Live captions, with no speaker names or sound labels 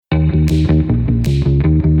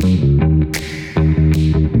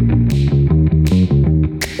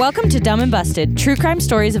Welcome to Dumb and Busted, true crime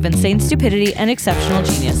stories of insane stupidity and exceptional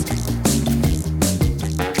genius.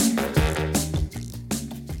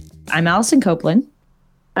 I'm Allison Copeland.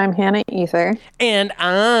 I'm Hannah Ether. And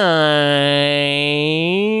I'm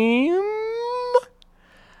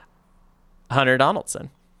Hunter Donaldson.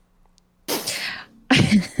 All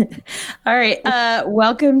right.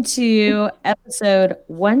 Welcome to episode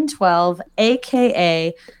 112,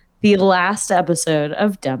 a.k.a. the last episode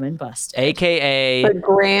of Dumb and Busted. A.k.a. The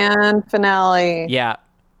grand finale. Yeah.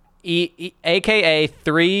 A.k.a.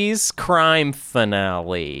 Three's crime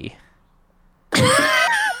finale. Which,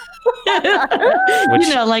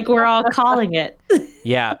 like we're all calling it.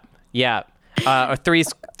 Yeah.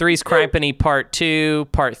 Three's Crimpany Part 2,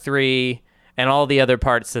 Part 3, and all the other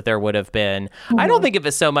parts that there would have been. Mm-hmm. I don't think of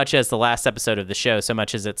it so much as the last episode of the show, so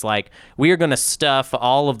much as it's like we are going to stuff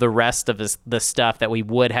all of the rest of the stuff that we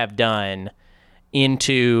would have done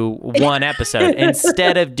into one episode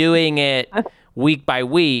instead of doing it week by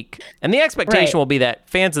week. And the expectation will be that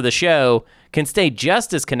fans of the show can stay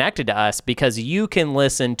just as connected to us because you can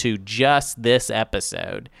listen to just this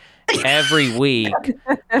episode every week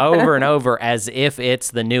over and over as if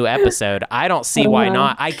it's the new episode. I don't see why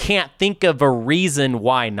not. I can't think of a reason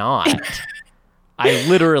why not. I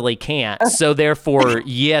literally can't. So therefore,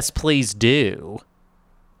 yes, please do.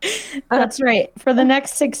 That's right. For the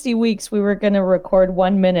next 60 weeks, we were going to record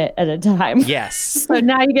 1 minute at a time. Yes. So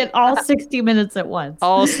now you get all 60 minutes at once.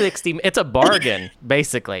 All 60. It's a bargain,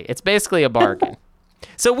 basically. It's basically a bargain.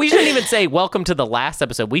 So we shouldn't even say welcome to the last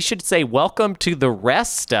episode. We should say welcome to the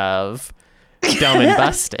rest of Dumb and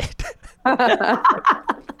Busted.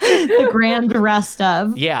 The grand rest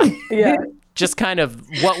of. Yeah. Just kind of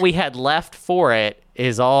what we had left for it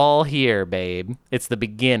is all here, babe. It's the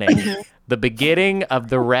beginning. The beginning of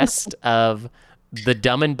the rest of the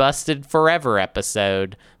Dumb and Busted Forever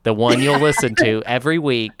episode. The one you'll listen to every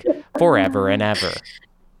week, forever and ever.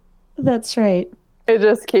 That's right. It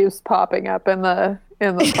just keeps popping up in the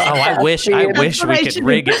podcast. I wish we could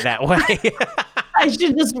rig it that way. I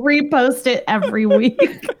should just repost it every week.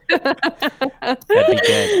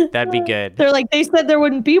 That'd be good. They're like, they said there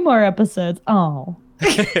wouldn't be more episodes. Oh.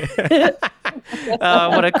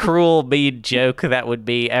 What a cruel, mean joke that would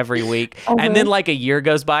be every week. And then like a year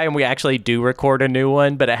goes by and we actually do record a new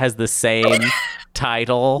one, but it has the same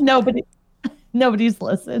title. Nobody's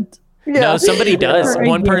listened. Yeah. No, somebody does.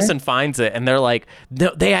 One year. person finds it and they're like,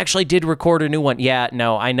 no, they actually did record a new one. Yeah,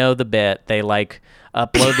 no, I know the bit. They like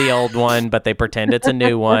upload the old one, but they pretend it's a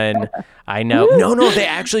new one. I know. No, they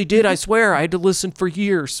actually did. I swear. I had to listen for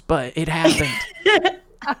years, but it happened.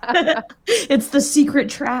 It's the secret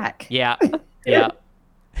track. Yeah.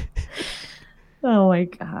 Oh my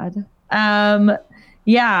God.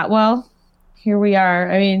 Yeah, well, here we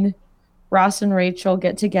are. I mean, Ross and Rachel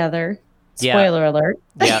get together. Spoiler alert.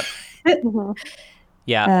 Yeah.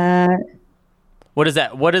 Yeah. What does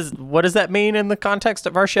that mean in the context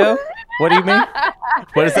of our show? What do you mean?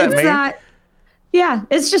 What does that mean? Yeah,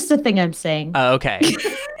 it's just a thing I'm saying. Oh, okay.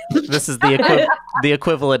 This is the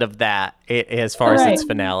equivalent of that as far as its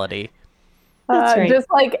finality. Right. Just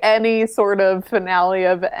like any sort of finale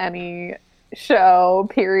of any show,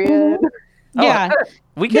 period. Yeah.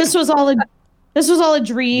 This was all a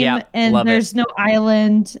dream, and there's no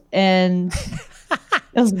island, and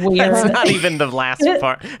it was weird. That's not even the last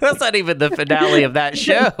part. That's not even the finale of that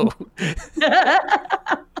show.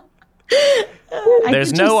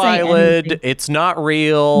 There's no island. Anything. It's not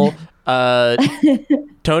real.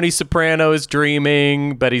 Tony Soprano is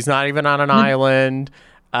dreaming, but he's not even on an island.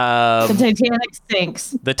 The Titanic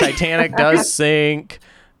sinks. The Titanic does sink.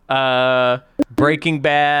 Breaking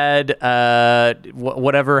Bad.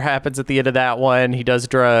 Whatever happens at the end of that one, he does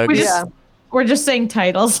drugs. We're just saying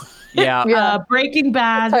titles. Yeah. Breaking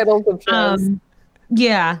Bad. Titles of shows.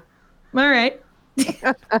 Yeah. All right.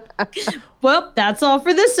 Well, that's all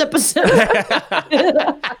for this episode.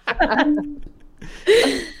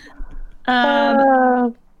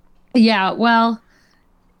 Yeah, well,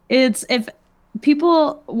 it's if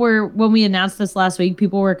people were, when we announced this last week,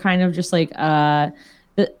 people were kind of just like,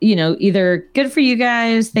 either good for you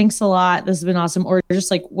guys, thanks a lot, this has been awesome, or just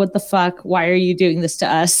like, what the fuck, why are you doing this to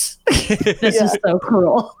us? This is so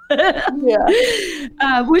cruel.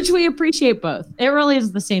 Which we appreciate both. It really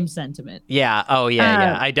is the same sentiment. Yeah. Oh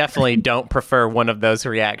yeah. I definitely don't prefer one of those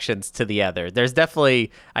reactions to the other. I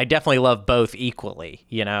definitely love both equally,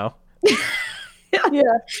 Yeah.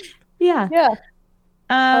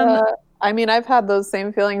 I mean, I've had those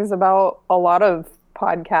same feelings about a lot of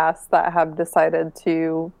podcasts that have decided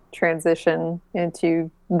to transition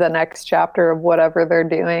into the next chapter of whatever they're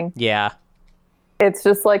doing. Yeah. It's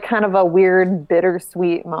just like kind of a weird,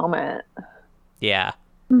 bittersweet moment. Yeah.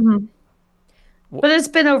 Mhm. But it's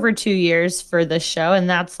been over 2 years for this show, and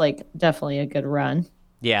that's like definitely a good run.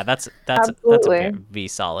 Yeah, that's a Absolutely. very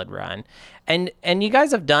solid run, and you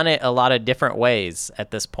guys have done it a lot of different ways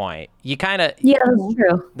at this point. You kind of Yeah, that's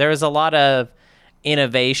true. there was a lot of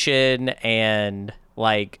innovation and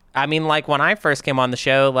like I mean like when I first came on the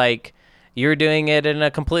show, like you're doing it in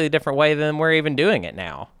a completely different way than we're even doing it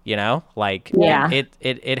now. You know, like Yeah.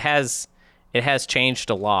 it has changed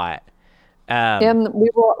a lot. And we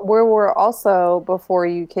were also, before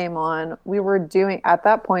you came on, at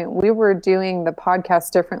that point, we were doing the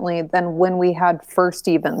podcast differently than when we had first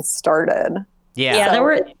even started. Yeah, Yeah, it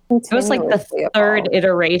was like the Continuously third evolved.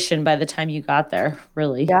 iteration by the time you got there,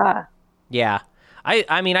 really. Yeah. Yeah.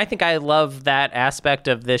 I mean, I think I love that aspect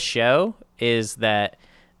of this show is that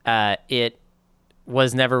it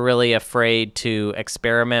was never really afraid to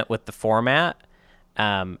experiment with the format.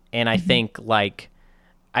 And I think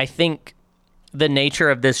I think the nature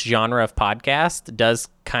of this genre of podcast does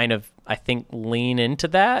kind of, I think, lean into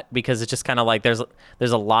that because it's just kind of like there's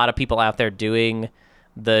a lot of people out there doing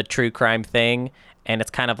the true crime thing. And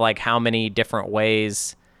it's kind of like how many different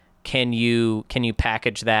ways can you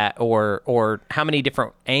package that or how many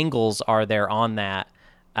different angles are there on that?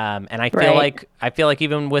 And I feel like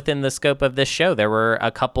even within the scope of this show, there were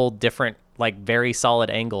a couple different like very solid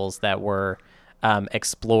angles that were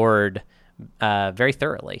explored very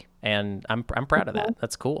thoroughly, and I'm proud of that.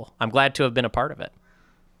 That's cool. I'm glad to have been a part of it.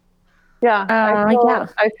 Yeah. Yeah.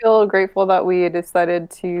 I feel grateful that we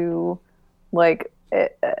decided to like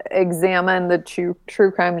examine the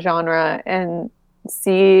true crime genre and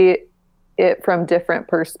see it from different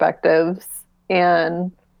perspectives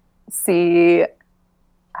and see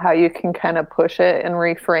how you can kind of push it and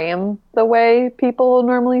reframe the way people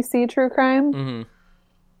normally see true crime. Mm-hmm.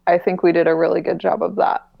 I think we did a really good job of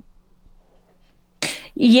that.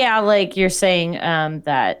 Yeah, like you're saying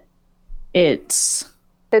that it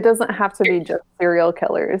doesn't have to be just serial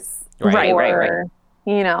killers. Right. Or,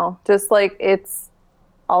 you know, just like it's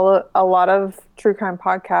a lot of true crime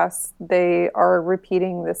podcasts, they are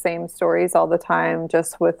repeating the same stories all the time,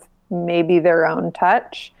 just with maybe their own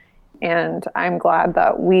touch. And I'm glad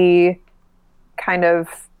that we kind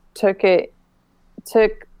of took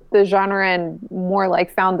the genre and more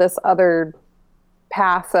like found this other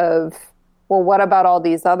path of, well, what about all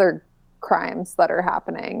these other crimes that are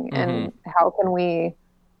happening? Mm-hmm. And how can we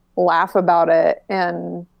laugh about it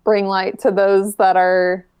and bring light to those that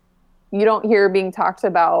you don't hear being talked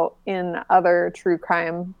about in other true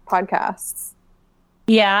crime podcasts?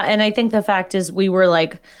 Yeah, and I think the fact is we were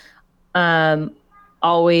like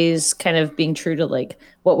always kind of being true to like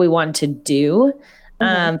what we want to do.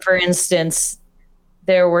 For instance,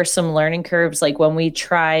 there were some learning curves like when we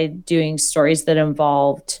tried doing stories that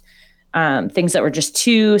involved things that were just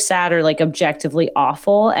too sad or like objectively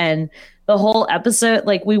awful, and the whole episode,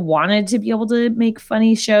 like we wanted to be able to make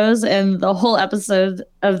funny shows, and the whole episode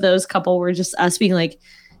of those couple were just us being like,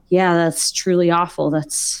 yeah, that's truly awful,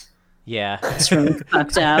 that's really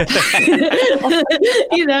fucked up.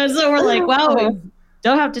 You know, so we're like, well, we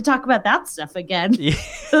don't have to talk about that stuff again.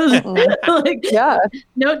 Like, yeah,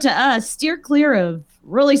 note to us, steer clear of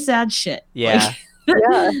really sad shit. Yeah.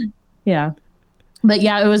 Like, yeah. But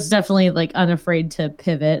yeah, it was definitely like unafraid to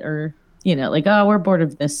pivot or, you know, like, oh, we're bored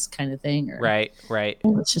of this kind of thing. Or, right.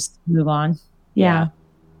 Let's just move on. Yeah.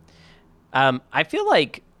 I feel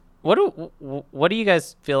like, what do you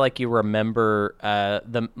guys feel like you remember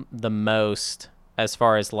the most as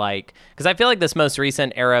far as like, because I feel like this most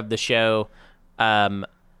recent era of the show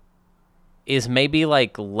is maybe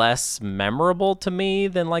like less memorable to me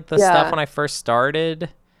than like the stuff when I first started.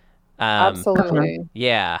 Absolutely.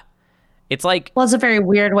 Yeah. It's like, well, it's a very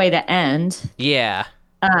weird way to end. Yeah.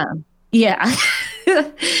 Yeah.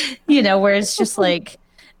 You know, where it's just like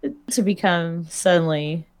to become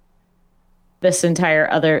suddenly this entire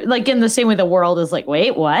other, like in the same way the world is like,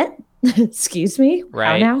 wait, what? Excuse me?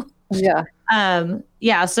 Right. How now? Yeah.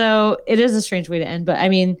 Yeah. So it is a strange way to end, but I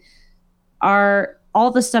mean, all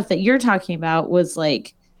the stuff that you're talking about was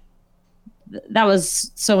like, that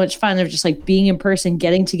was so much fun of just like being in person,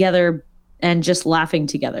 getting together and just laughing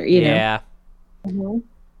together, you know? Yeah. Mm-hmm.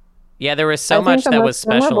 Yeah, there was so much that was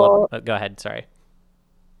special. Go ahead. Sorry.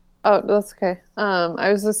 Oh, that's okay.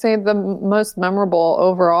 I was just saying the most memorable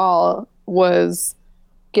overall was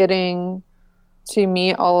getting to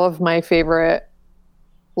meet all of my favorite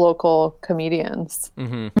local comedians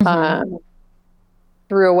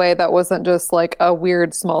through a way that wasn't just like a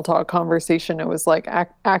weird small talk conversation. It was like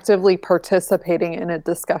actively participating in a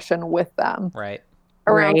discussion with them. Right.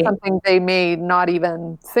 Around something they may not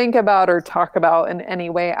even think about or talk about in any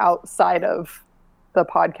way outside of the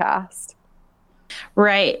podcast.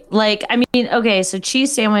 Right. Like, I mean, okay, so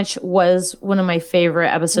Cheese Sandwich was one of my favorite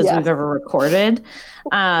episodes Yes. we've ever recorded.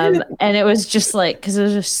 And it was just like, because it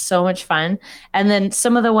was just so much fun. And then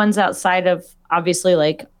some of the ones outside of obviously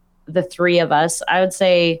like the three of us, I would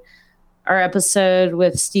say our episode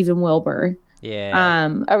with Stephen Wilbur. Yeah.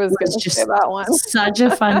 I was going to say that one. Such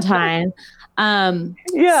a fun time.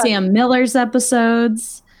 Yeah. Sam Miller's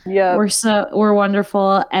episodes Yeah. were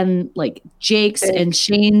wonderful, and like Jake's and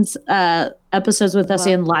Shane's episodes with us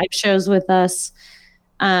and live shows with us.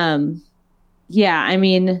 Yeah, I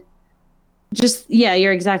mean,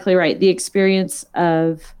 you're exactly right. The experience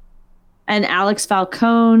of and Alex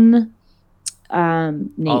Falcone,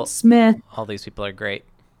 Nate Smith. All these people are great.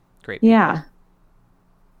 Great people. Yeah.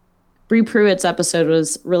 Bree Pruitt's episode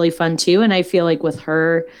was really fun too, and I feel like with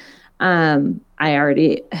her, I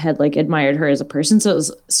already had like admired her as a person, so it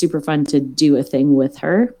was super fun to do a thing with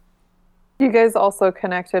her. You guys also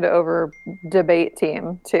connected over debate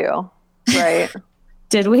team too, right?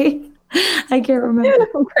 Did we? I can't remember.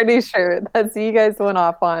 I'm pretty sure that's you guys went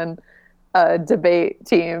off on a debate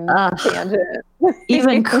team tangent.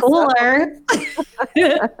 Even cooler.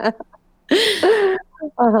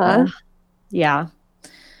 Yeah.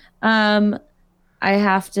 I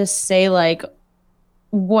have to say, like,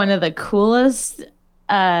 one of the coolest,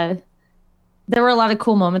 there were a lot of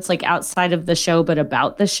cool moments like outside of the show, but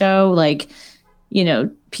about the show, like, you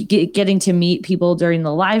know, getting to meet people during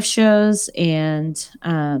the live shows. And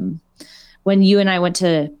when you and I went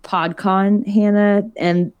to PodCon, Hannah,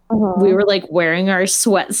 and we were like wearing our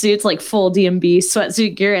sweatsuits, like full DMB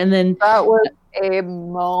sweatsuit gear. And then that was a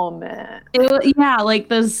moment. Like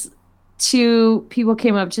those two people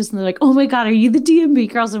came up just and they're like, "Oh my God, are you the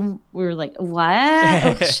DMB girls?" And we were like,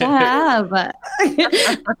 "What? Shut up."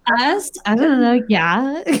 Us? I don't know.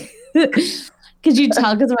 Yeah. Could you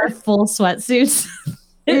tell because of our full sweatsuits?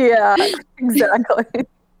 Yeah, exactly.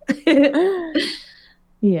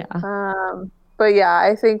 Yeah. But yeah,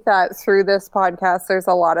 I think that through this podcast, there's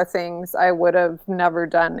a lot of things I would have never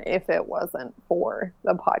done if it wasn't for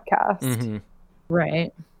the podcast. Mm-hmm.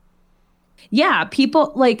 Right. Yeah.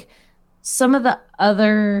 People like some of the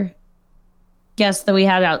other guests that we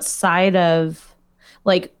had outside of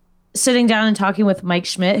like sitting down and talking with Mike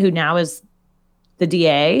Schmidt, who now is the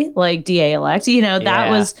DA, like DA elect, you know, that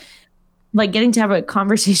was like getting to have a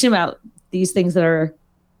conversation about these things that are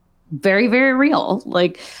very, very real.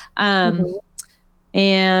 Like,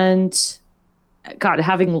 and God,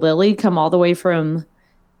 having Lily come all the way from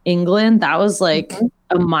England, that was like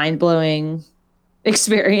a mind blowing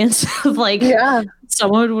experience of like,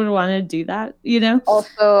 someone would want to do that, you know?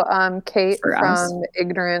 Also, Kate from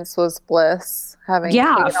Ignorance Was Bliss having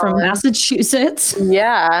Kate from on. Massachusetts.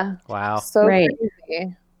 Yeah. Wow. So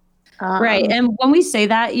crazy. Right. And when we say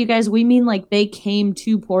that, you guys, we mean like they came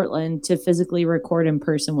to Portland to physically record in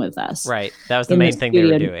person with us. Right. That was the main thing they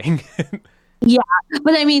were doing. Yeah.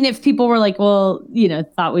 But I mean, if people were like, well, you know,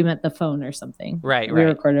 thought we meant the phone or something. Right. We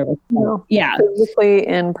recorded with physically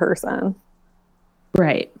in person.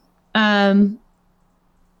 Right.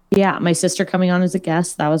 Yeah. My sister coming on as a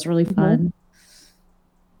guest. That was really fun.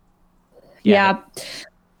 Yeah.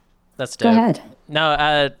 That's dope. Go ahead.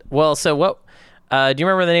 No, well, so what, do you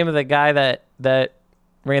remember the name of the guy that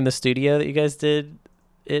ran the studio that you guys did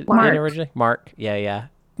it Mark. originally? Mark. Yeah.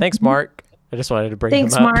 Thanks, Mark. I just wanted to bring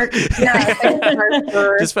Thanks, him up. Mark. Yeah, thanks, Mark,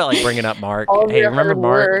 for Just felt like bringing up Mark. all of Hey, your remember hard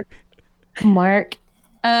Mark? work.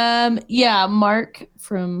 Mark. Mark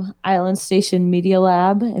from Island Station Media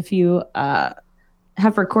Lab. If you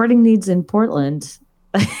have recording needs in Portland,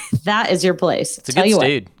 that is your place. It's a good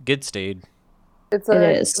dude. Good dude. It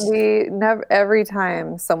is. We never every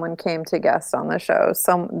time someone came to guest on the show,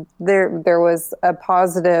 there was a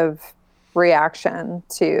positive reaction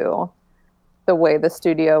to the way the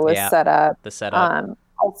studio was set up. The setup.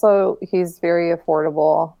 Also, he's very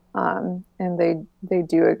affordable, and they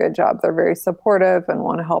do a good job. They're very supportive and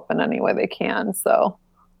want to help in any way they can. So,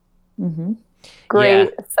 great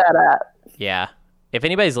setup. Yeah. If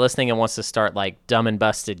anybody's listening and wants to start like Dumb and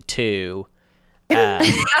Busted 2,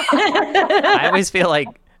 I always feel like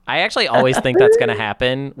I actually always think that's going to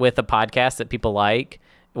happen with a podcast that people like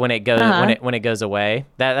when it goes when it goes away.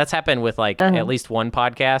 That's happened with like at least one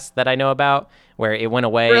podcast that I know about where it went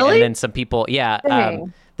away and then some people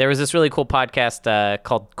there was this really cool podcast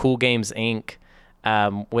called Cool Games Inc.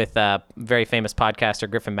 With a very famous podcaster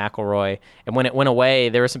Griffin McElroy, and when it went away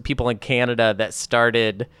there were some people in Canada that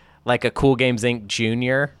started like a Cool Games Inc.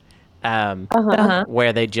 Junior.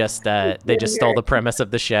 Where they just stole the premise of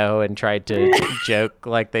the show and tried to joke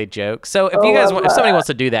like they joke. So if you guys if somebody wants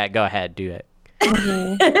to do that, go ahead, do it.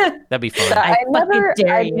 That'd be fun.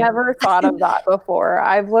 I've never thought of that before.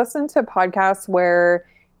 I've listened to podcasts where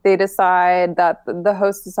they decide that the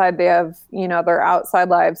hosts decide they have, their outside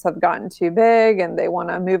lives have gotten too big and they want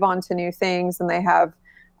to move on to new things, and they have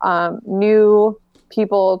new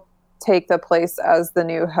people take the place as the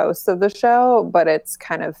new host of the show, but it's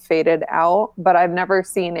kind of faded out. But I've never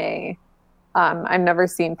seen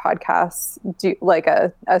podcasts do like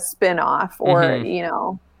a spin-off or,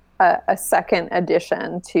 a second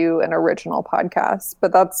addition to an original podcast.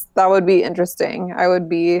 But that would be interesting. I would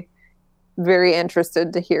be very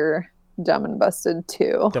interested to hear Dumb and Busted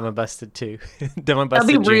 2. Dumb and Busted 2. Dumb and Busted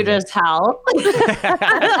That'd be rude Junior. as hell.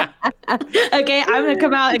 Okay, I'm going to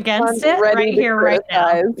come out against it right here, right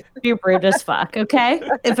now. Be rude as fuck, okay?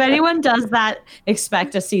 If anyone does that,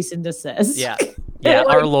 expect a cease and desist. Yeah. Yeah,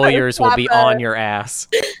 our lawyers will be on your ass.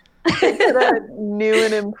 Put a new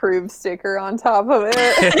and improved sticker on top of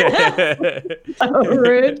it. Oh,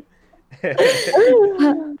 rude.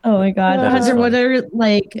 Oh my God. That is Hunter, what fun. are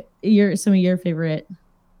like some of your favorite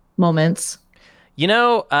moments?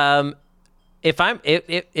 If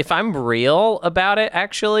I'm real about it,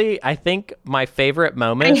 actually, I think my favorite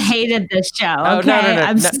moment. I hated this show. Oh,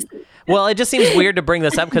 Okay. no. Well, it just seems weird to bring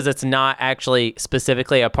this up because it's not actually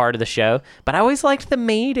specifically a part of the show. But I always liked the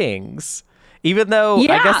meetings, even though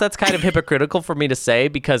I guess that's kind of hypocritical for me to say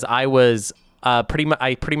because I was pretty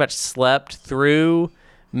much slept through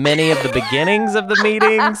many of the beginnings of the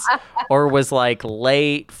meetings or was like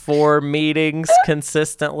late for meetings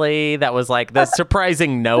consistently. That was like the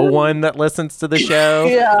surprising no one that listens to the show.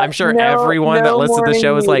 Yeah, I'm sure everyone that listens to the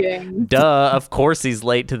show is like, duh, of course he's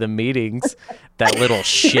late to the meetings. That little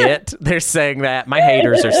shit. They're saying that. My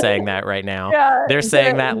haters are saying that right now. Yeah, they're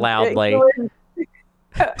saying that loudly.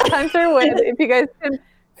 Hunter would, if you guys can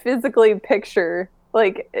physically picture,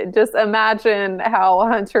 like, just imagine how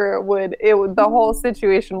Hunter the whole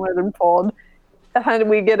situation would unfold.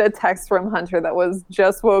 We get a text from Hunter that was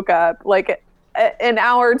just woke up, like an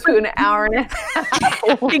hour to an hour and a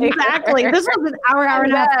half. Exactly. This was an hour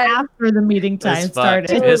and a half after the meeting time started.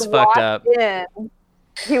 It's fucked up.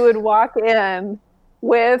 He would walk in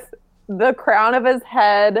with the crown of his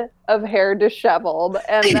head of hair disheveled,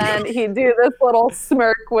 and then he'd do this little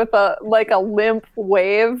smirk with a limp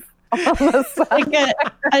wave on the side. Like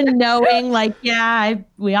a knowing, like,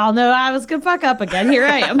 we all know I was gonna fuck up again. Here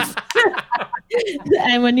I am.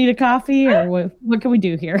 Anyone need a coffee, or what can we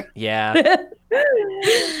do here? Yeah.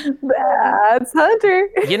 That's Hunter.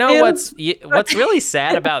 You know what's really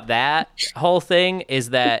sad about that whole thing is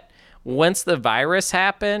that once the virus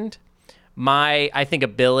happened, my, I think,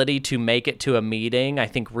 ability to make it to a meeting, I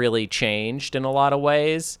think, really changed in a lot of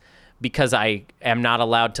ways because I am not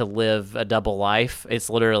allowed to live a double life. It's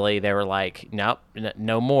literally, they were like, nope,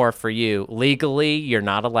 no more for you. Legally, you're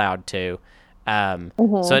not allowed to. So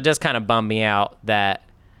it just kind of bummed me out that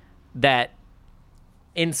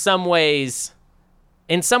in some ways,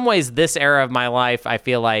 this era of my life, I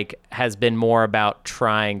feel like has been more about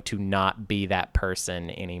trying to not be that person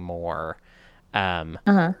anymore. I'm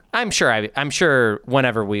sure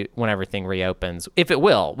whenever everything reopens, if it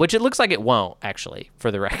will, which it looks like it won't, actually,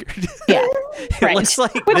 for the record. Yeah, It looks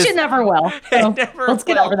like which it never will. So let's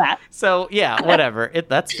get over that. So yeah, whatever.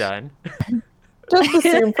 That's done. Just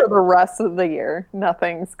assume for the rest of the year,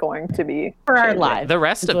 nothing's going to be For our lives. The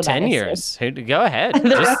rest of 10 years. Go ahead.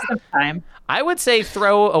 The rest of time. I would say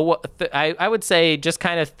I would say just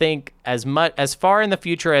kind of think as far in the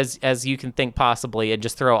future as you can think possibly, and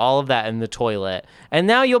just throw all of that in the toilet. And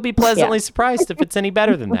now you'll be pleasantly surprised if it's any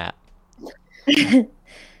better than that.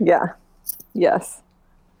 Yeah. Yes.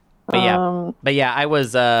 But yeah, I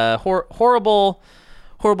was horrible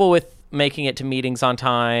with making it to meetings on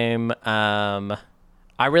time.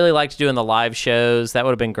 I really liked doing the live shows. That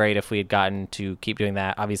would have been great if we had gotten to keep doing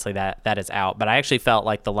that. Obviously that is out, but I actually felt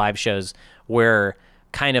like the live shows were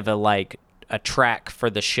kind of a track for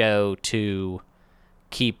the show to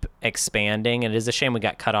keep expanding. And it is a shame we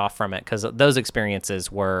got cut off from it because those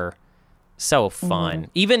experiences were so fun.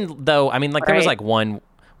 Even though, I mean, like there was like one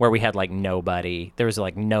where we had like nobody. There was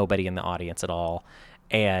like nobody in the audience at all.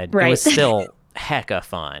 And it was still hecka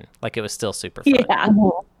fun. Like it was still super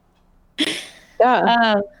fun.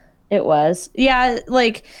 Yeah. It was. Yeah,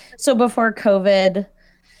 like, so before COVID,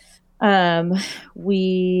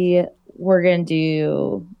 we were going to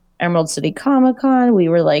do Emerald City Comic Con. We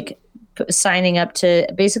were like signing up to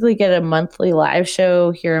basically get a monthly live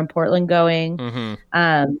show here in Portland going.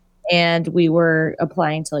 And we were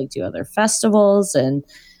applying to like do other festivals and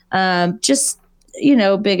just,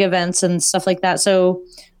 big events and stuff like that. So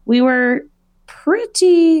we were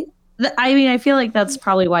pretty I mean, I feel like that's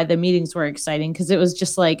probably why the meetings were exciting, because it was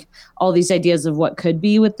just like all these ideas of what could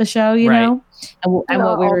be with the show, you Right. know, and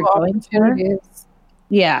what we were going for.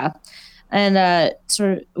 Yeah. And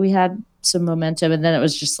sort of we had some momentum, and then it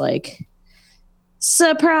was just like,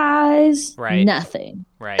 surprise, Right. nothing.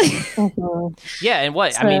 Right. Yeah, and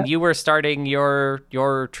what? I mean, you were starting your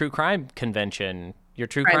true crime convention, your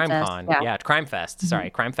true crime Fest, con. yeah. Crime Fest. Sorry,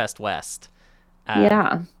 Crime Fest West.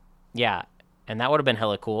 Yeah. Yeah. And that would have been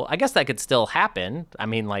hella cool. I guess that could still happen. I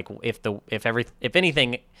mean, like if the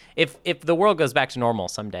world goes back to normal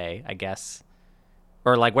someday, I guess.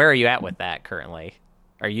 Or like, where are you at with that currently?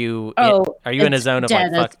 Are you in a zone of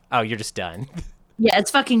like, fuck? Oh, you're just done. Yeah,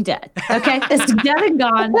 it's fucking dead. Okay, it's dead and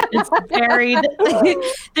gone. It's buried.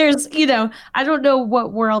 There's, I don't know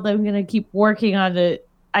what world I'm gonna keep working on the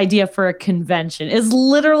idea for a convention. It's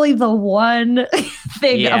literally the one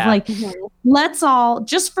thing of like, let's all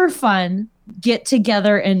just for fun get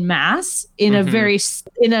together en masse in a very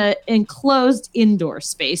in a enclosed indoor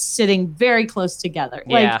space, sitting very close together.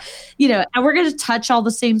 Yeah. Like, and we're gonna touch all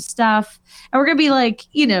the same stuff, and we're gonna be like,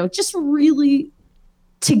 just really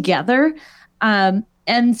together.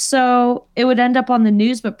 And so it would end up on the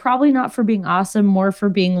news, but probably not for being awesome, more for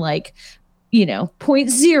being like,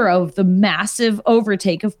 0.0 of the massive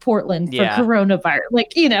overtake of Portland for coronavirus.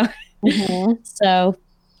 Like, So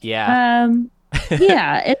yeah.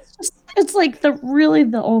 Yeah, it's like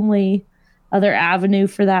the only other avenue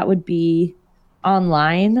for that would be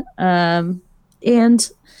online. And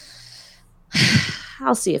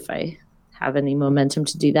I'll see if I have any momentum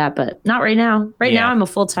to do that, but not right now. Right now I'm a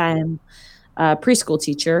full-time preschool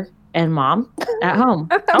teacher and mom at home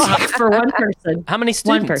for one person. How many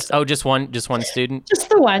students? One person. Oh, just one student? Just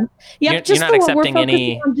the one. Yep, you're not accepting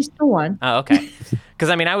any. Just the one. Oh, okay. Because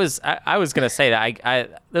I mean, I was going to say that I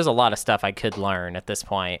there's a lot of stuff I could learn at this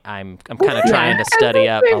point. I'm kind of trying to study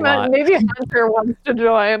up a lot. Maybe Hunter wants to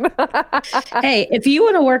join. Hey, if you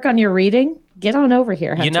want to work on your reading, get on over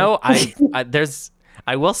here, Hunter.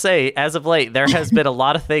 I will say, as of late, there has been a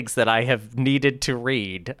lot of things that I have needed to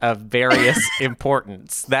read of various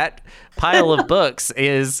importance. That pile of books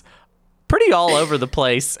is pretty all over the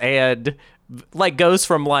place, and like goes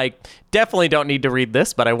from like, definitely don't need to read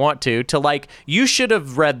this, but I want to like, you should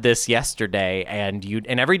have read this yesterday, and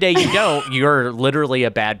every day you don't, you're literally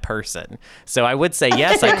a bad person. So I would say,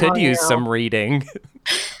 yes, I could use some reading.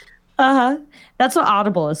 That's what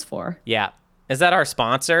Audible is for. Yeah. Is that our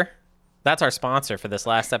sponsor? That's our sponsor for this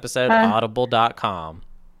last episode, audible.com.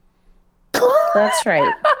 That's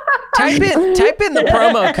right. Type in the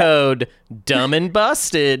promo code Dumb and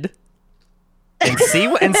Busted and see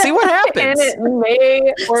what happens. And it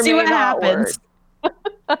may or see may what not happens.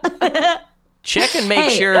 Work. Check and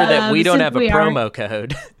make sure that we don't have a promo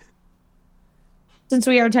code. Since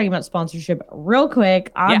we are talking about sponsorship real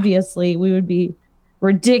quick, obviously we would be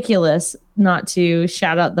ridiculous not to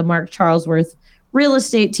shout out the Mark Charlesworth real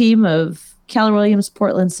estate team of Keller Williams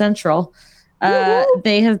Portland Central.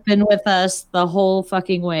 They have been with us the whole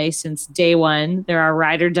fucking way since day one. They're our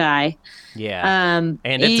ride or die. Yeah. And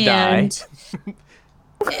it's die.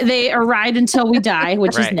 They are ride until we die,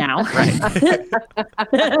 which is now. Right.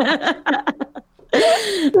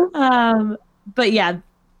 But yeah,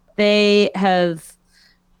 they have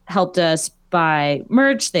helped us buy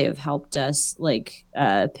merch. They have helped us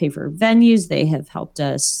pay for venues. They have helped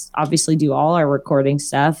us obviously do all our recording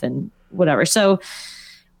stuff and whatever. So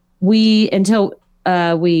until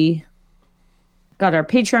we got our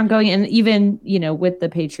Patreon going, and even, with the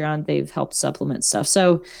Patreon, they've helped supplement stuff.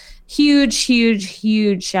 So huge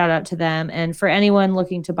shout out to them. And for anyone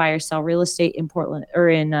looking to buy or sell real estate in Portland or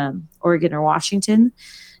in Oregon or Washington,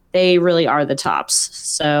 they really are the tops.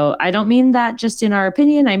 So I don't mean that just in our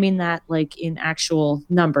opinion. I mean that like in actual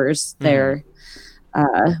numbers. They're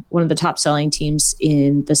one of the top selling teams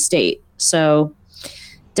in the state. So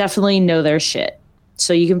definitely know their shit.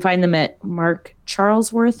 So you can find them at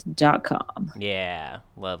markcharlesworth.com. Yeah,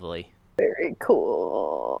 lovely. Very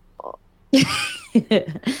cool. Do you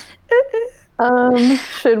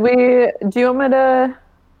want me to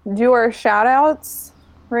do our shout outs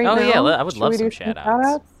right now? Oh yeah, I would love some shout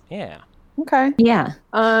outs. Yeah. Okay. Yeah.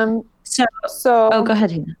 So go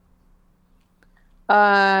ahead,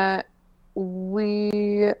 Hannah.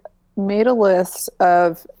 We made a list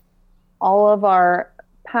of all of our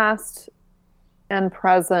past and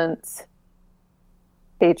present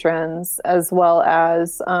patrons, as well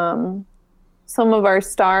as some of our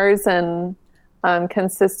stars and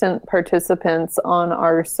consistent participants on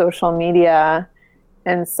our social media.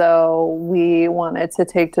 And so we wanted to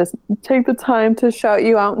take the time to shout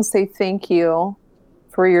you out and say thank you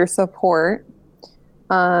for your support.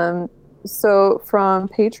 So from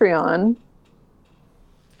Patreon,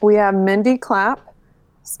 we have Mindy Clapp,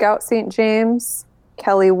 Scout St. James,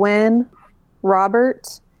 Kelly Wynn,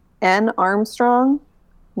 Robert N. Armstrong,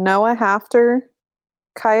 Noah Hafter,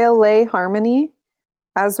 Kaya Leigh Harmony,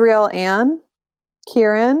 Azriel Ann,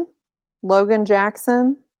 Kieran, Logan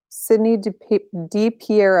Jackson, Sydney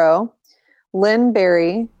DiPiero, Lynn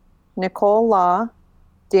Berry, Nicole Law,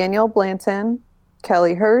 Daniel Blanton,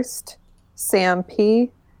 Kelly Hurst, Sam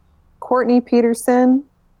P., Courtney Peterson,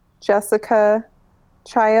 Jessica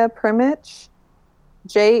Chaya Primich,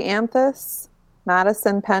 Jay Anthus,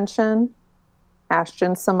 Madison Pension,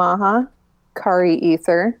 Ashton Samaha, Kari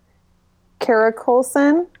Ether, Kara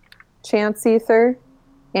Colson, Chance Ether,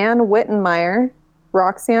 Ann Wittenmeyer,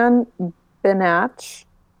 Roxanne Benach,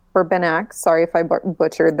 sorry if I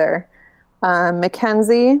butchered there,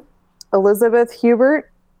 Mackenzie, Elizabeth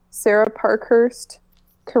Hubert, Sarah Parkhurst,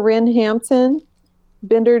 Corinne Hampton,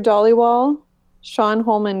 Binder Dollywall, Sean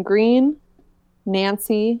Holman Green,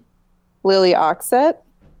 Nancy, Lily Oxett,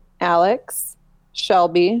 Alex,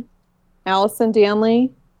 Shelby, Allison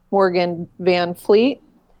Danley, Morgan Van Fleet,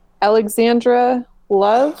 Alexandra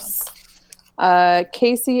Loves,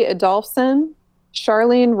 Casey Adolphson,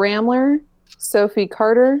 Charlene Ramler, Sophie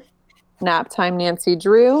Carter, Naptime Nancy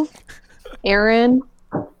Drew, Aaron,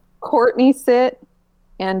 Courtney Sitt,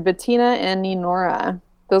 and Bettina and Ninora.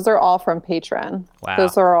 Those are all from Patreon. Wow.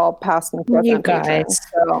 Those are all past and present You guys.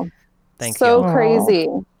 So, Thank so you. crazy.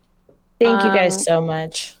 Thank you guys so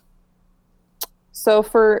much. So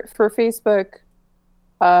for Facebook,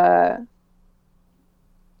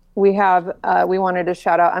 we wanted to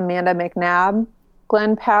shout out Amanda McNabb,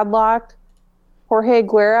 Glenn Padlock, Jorge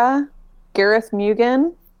Guerra, Gareth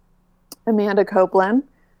Mugen, Amanda Copeland,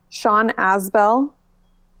 Sean Asbell,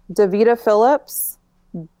 Davida Phillips,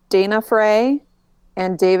 Dana Frey,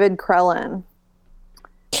 and David Krellin.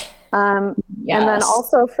 And then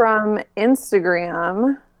also from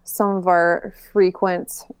Instagram, some of our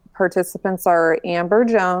frequent participants are Amber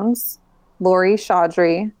Jones, Lori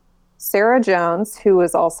Chaudry, Sarah Jones, who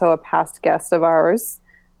was also a past guest of ours,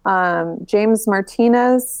 James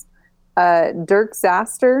Martinez, Dirk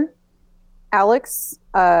Zaster, Alex,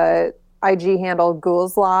 IG handle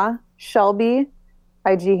Ghoulslaw, Shelby,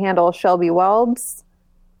 IG handle Shelby Welbs,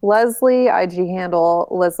 Leslie, IG handle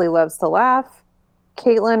Leslie Loves to Laugh,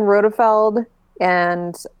 Caitlin Rodefeld,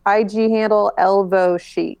 and IG handle Elvo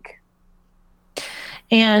Chic.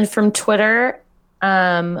 And from Twitter,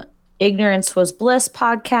 Ignorance Was Bliss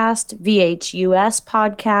podcast, VHUS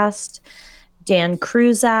podcast, Dan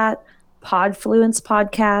Cruzat, Podfluence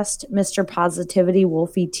podcast, Mr. Positivity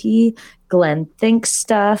Wolfie T, Glenn Thinks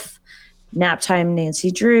Stuff, Naptime Nancy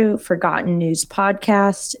Drew, Forgotten News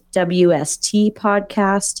podcast, WST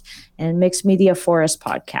podcast, and Mixed Media Forest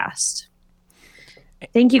podcast.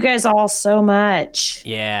 Thank you guys all so much.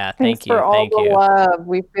 Yeah, Thanks for all the love.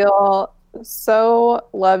 We feel so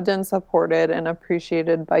loved and supported and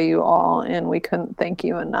appreciated by you all, and we couldn't thank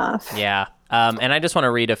you enough. Yeah. And I just want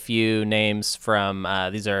to read a few names from,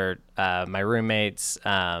 these are my roommates,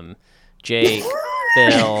 Jake,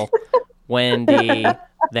 Phil, Wendy,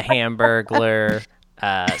 the Hamburglar,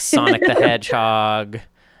 Sonic the Hedgehog,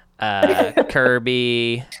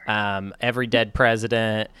 Kirby, Every Dead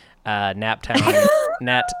President, Naptime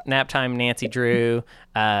Nancy Drew,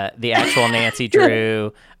 the actual Nancy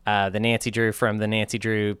Drew, the Nancy Drew from the Nancy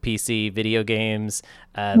Drew PC video games,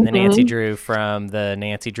 the Nancy Drew from the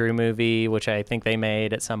Nancy Drew movie, which I think they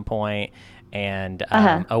made at some point, and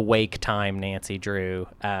Awake Time Nancy Drew.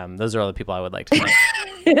 Those are all the people I would like to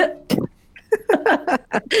thank.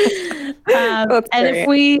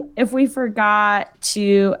 And if we forgot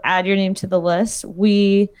to add your name to the list,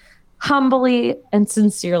 we humbly and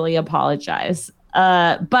sincerely apologize.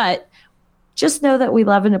 But just know that we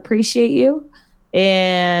love and appreciate you,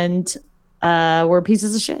 and we're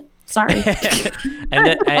pieces of shit. Sorry.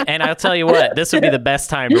 and I'll tell you what, this would be the best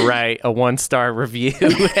time to write a 1-star review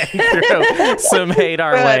and throw some hate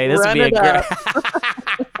our way. This would be a great.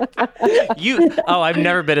 I've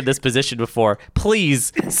never been in this position before.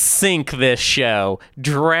 Please sink this show,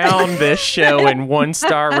 drown this show in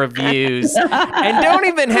 1-star reviews, and don't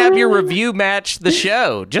even have your review match the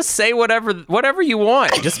show. Just say whatever you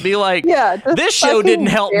want. Just be like, this show didn't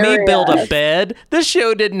help me build a bed. This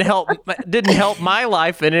show didn't help my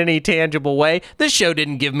life in any tangible way. This show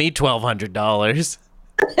didn't give me $1,200.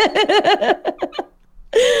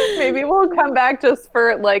 Maybe we'll come back just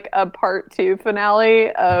for like a part 2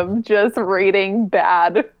 finale of just rating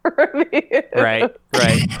bad reviews. Right.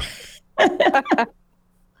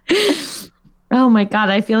 Oh my God,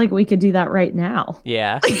 I feel like we could do that right now.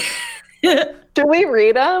 Yeah. Should we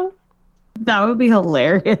read them? That would be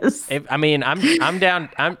hilarious. I'm down.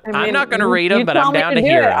 I'm mean, not going to read you them, but tell I'm me down to to do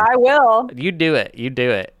hear it. them. I will. You do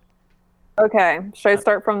it. Okay. Should I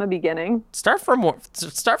start from the beginning? Start from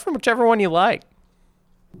whichever one you like.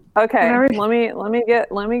 Okay. Whatever.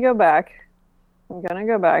 Let me go back. I'm gonna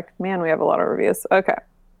go back. Man, we have a lot of reviews. Okay.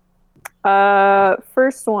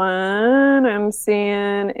 First one I'm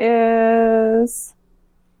seeing is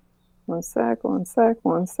one sec.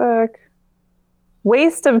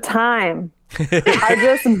 Waste of time. I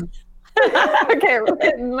just okay.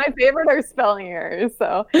 My favorite are spelling errors.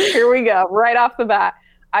 So here we go. Right off the bat,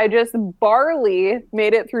 I just barely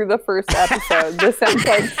made it through the first episode. This sounds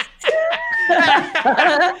like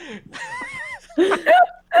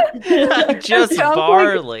Just sounds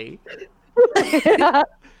barley. Yeah.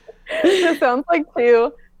 This sounds like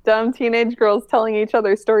two dumb teenage girls telling each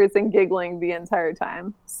other stories and giggling the entire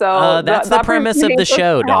time. So that's the premise of the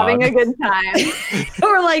show, dog. Having a good time.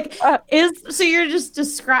 Or like, so you're just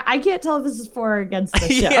describe. I can't tell if this is for or against the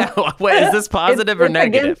show. Yeah. Wait, is this positive or it's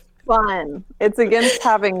negative? Against fun. It's against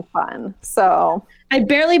having fun. So I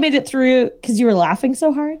barely made it through because you were laughing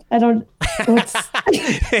so hard. I don't.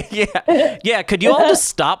 Yeah. Could you all just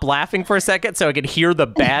stop laughing for a second so I could hear the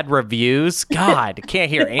bad reviews? God, can't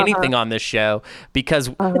hear anything on this show because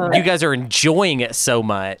you guys are enjoying it so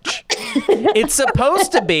much. It's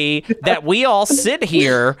supposed to be that we all sit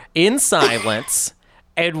here in silence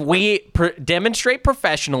and we demonstrate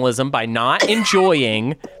professionalism by not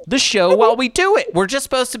enjoying the show while we do it. We're just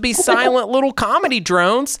supposed to be silent little comedy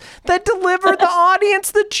drones that deliver the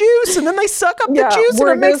audience the juice, and then they suck up the juice, and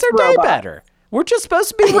it makes their day better. We're just supposed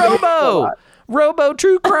to be Robo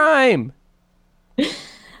true crime.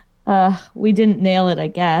 We didn't nail it, I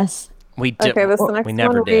guess. We did. Okay, this next we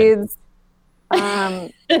never one did. reads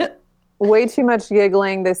way too much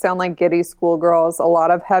giggling. They sound like giddy schoolgirls. A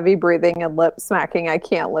lot of heavy breathing and lip smacking. I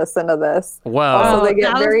can't listen to this. Whoa. Also, they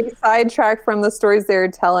get very sidetracked from the stories they're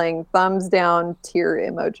telling. Thumbs down, tear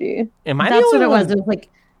emoji. Am I That's the what only it one? was. It was like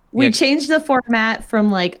we changed the format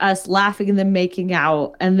from like us laughing and then making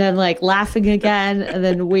out, and then like laughing again, and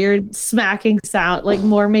then weird smacking sound, like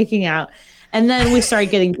more making out, and then we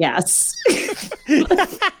started getting guests.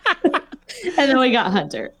 And then we got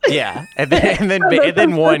Hunter. Yeah, and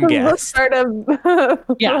then one The guest. start of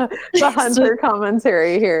the Hunter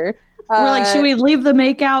commentary here. We're like, should we leave the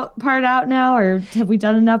make out part out now, or have we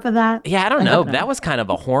done enough of that? Yeah, I don't know. That was kind of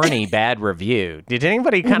a horny bad review. Did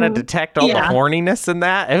anybody kind of detect all the horniness in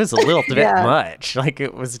that? It was a little bit much. Like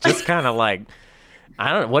it was just kind of like,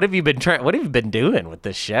 I don't know. What have you been doing with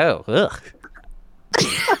this show? Ugh.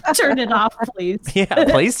 Turn it off, please. Yeah,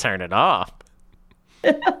 please turn it off.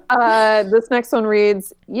 This next one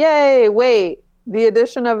reads, yay, wait. The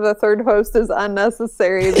addition of the third host is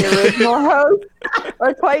unnecessary. The original hosts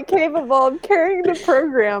are quite capable of carrying the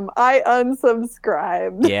program. I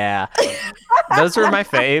unsubscribed. Yeah. Those were my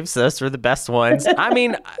faves. Those were the best ones. I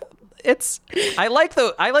mean, I like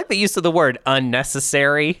the use of the word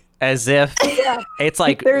unnecessary as if it's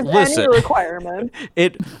like, There's listen, any requirement.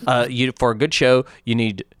 for a good show, you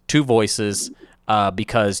need two voices.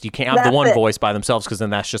 Because you can't have the one voice by themselves because then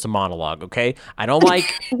that's just a monologue, okay? I don't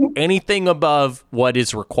like anything above what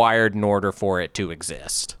is required in order for it to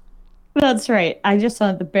exist. That's right. I just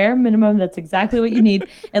want the bare minimum. That's exactly what you need.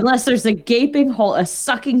 Unless there's a gaping hole, a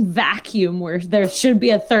sucking vacuum where there should be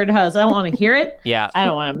a third host. I don't want to hear it. Yeah. I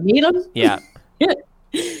don't want to meet him. Yeah.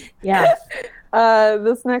 Yeah.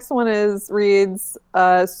 This next one reads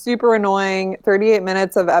super annoying 38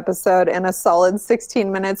 minutes of episode and a solid 16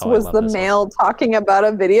 minutes was the male talking about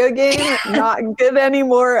a video game. Not good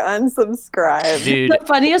anymore. Unsubscribe. Dude. The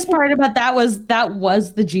funniest part about that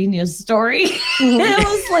was the Genius story. It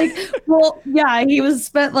was like, well, yeah, he was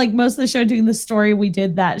spent like most of the show doing the story. We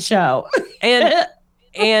did that show.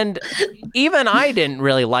 And even I didn't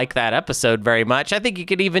really like that episode very much. I think you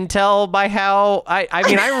could even tell by how I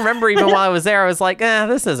remember even while I was there, I was like,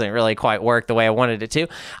 this doesn't really quite work the way I wanted it to.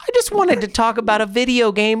 I just wanted to talk about a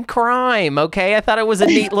video game crime, okay? I thought it was a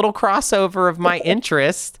neat little crossover of my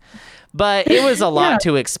interest. But it was a lot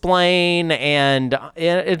to explain, and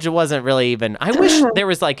it wasn't really even... I wish there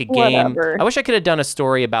was like a game... Whatever. I wish I could have done a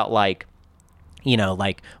story about like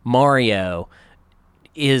Mario...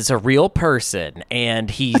 is a real person,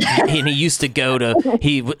 and he used to go to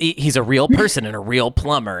he's a real person and a real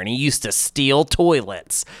plumber, and he used to steal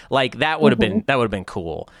toilets. Like that would have been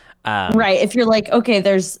cool. Right. If you're like, okay,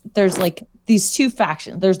 there's like these two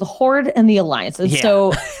factions. There's the Horde and the Alliance. And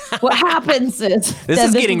so what happens is this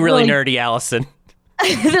is getting really nerdy, Allison.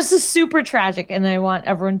 This is super tragic, and I want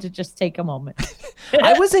everyone to just take a moment.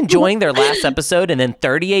 I was enjoying their last episode, and then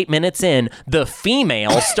 38 minutes in, the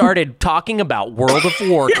female started talking about World of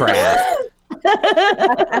Warcraft.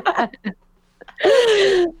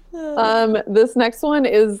 This next one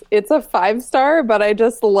it's a 5-star, but I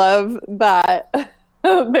just love that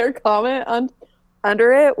their comment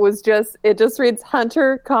under it was it just reads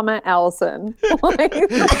Hunter, Allison. Oh,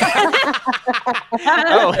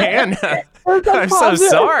 Hannah, I'm so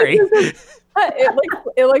sorry.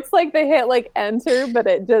 It looks like they hit like enter, but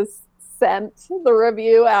it just sent the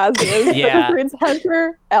review as is. Yeah. It reads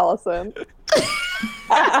Hunter, Allison.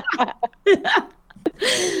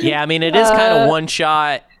 Yeah, I mean, it is kind of one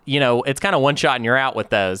shot. It's kind of one shot and you're out with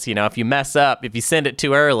those. If you mess up, if you send it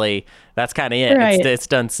too early, that's kind of it. Right. It's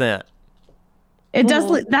done sent. It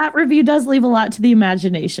does. That review does leave a lot to the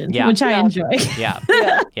imagination, which I enjoy. Yeah.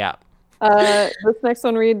 Yeah. This next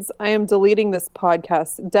one reads, I am deleting this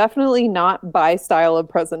podcast. Definitely not by style of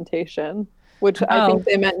presentation, which I think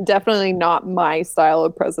they meant definitely not my style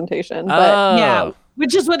of presentation. But yeah,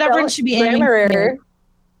 which is what everyone should be aiming for.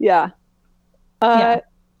 Yeah.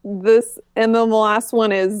 This, and then the last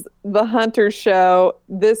one is the Hunter Show.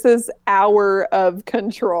 This is hour of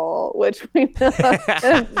control, which we know this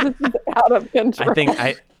is out of control. I think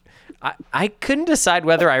I couldn't decide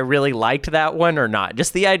whether I really liked that one or not.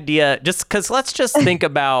 Just the idea, just because let's just think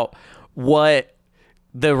about what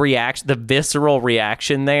the visceral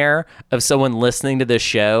reaction there of someone listening to the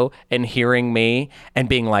show and hearing me and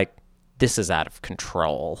being like, this is out of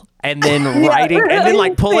control. And then writing, and then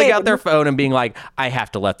like pulling out their phone and being like, I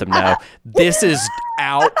have to let them know this is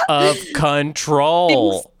out of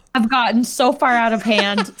control. I've gotten so far out of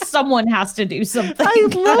hand. Someone has to do something.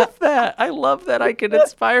 I love that I can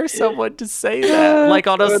inspire someone to say that, like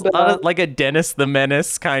on like a Dennis the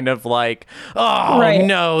Menace kind of like, oh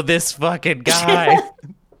no, this fucking guy.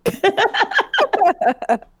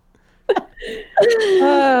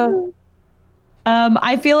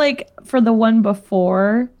 I feel like for the one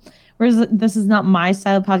before, whereas this is not my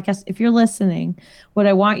style of podcast, if you're listening, what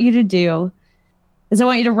I want you to do is I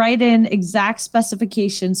want you to write in exact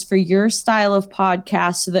specifications for your style of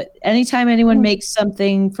podcast so that anytime anyone makes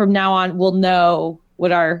something from now on, we'll know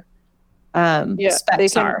what our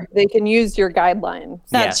specs are. They can use your guidelines.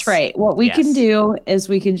 That's right. What we can do is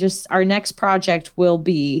we can our next project will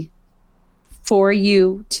be for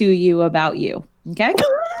you, to you, about you. Okay?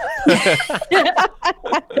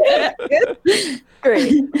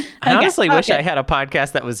 Great. I honestly wish I had a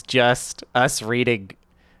podcast that was just us reading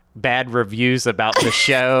bad reviews about the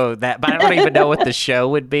show, but I don't even know what the show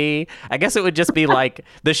would be. I guess it would just be like,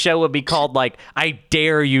 the show would be called like, I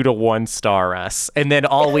dare you to 1-star us. And then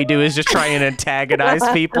all we do is just try and antagonize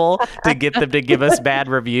people to get them to give us bad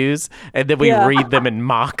reviews. And then we read them and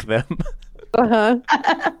mock them.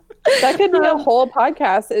 That could be a whole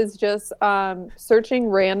podcast, is just searching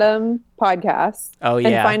random podcasts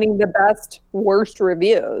and finding the best, worst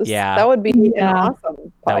reviews. Yeah. That would be an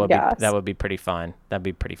awesome podcast. That would be pretty fun. That'd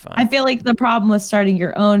be pretty fun. I feel like the problem with starting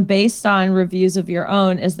your own based on reviews of your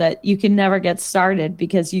own is that you can never get started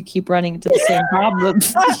because you keep running into the same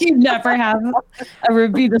problems. You never have a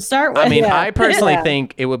review to start with. I mean, I personally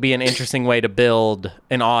think it would be an interesting way to build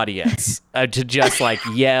an audience, to just like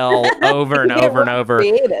yell over and over and over.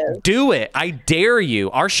 Creative. Do it. I dare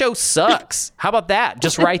you. Our show sucks. How about that?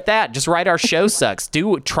 Just write that. Just write our show sucks.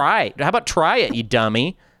 Try it. How about try it, you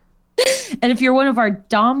dummy? And if you're one of our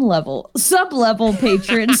sub-level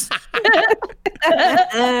patrons.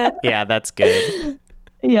 Yeah, that's good.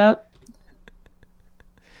 Yep.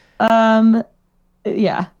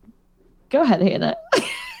 Yeah. Go ahead, Hannah.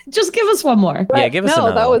 Just give us one more. Yeah, give us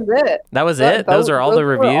another. No, that was it. That was it? Those are all the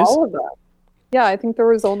reviews? All of them. Yeah, I think there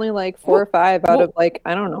was only like 4 or 5 out of like,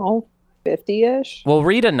 I don't know, 50-ish. We'll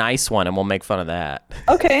read a nice one and we'll make fun of that.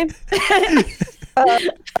 Okay.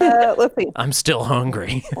 Let's see. I'm still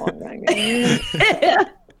hungry.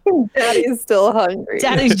 Daddy's still hungry.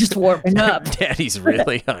 Daddy's just warming up. Daddy's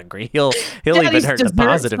really hungry. He'll even hurt the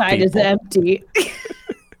positive people. Is empty.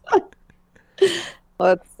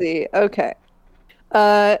 Let's see. Okay.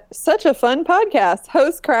 Such a fun podcast.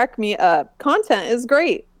 Hosts crack me up. Content is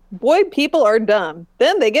great. Boy, people are dumb.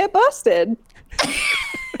 Then they get busted.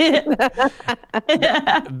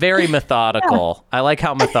 Very methodical. I like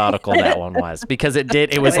how methodical that one was, because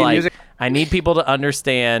it was like, I need people to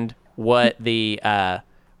understand what the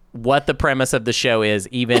premise of the show is,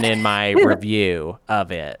 even in my review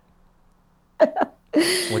of it,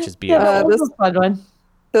 which is beautiful. This is a fun one.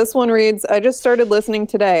 This one reads, I just started listening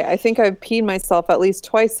today. I think I've peed myself at least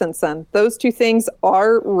twice since then. Those two things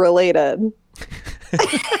are related.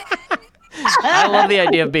 I love the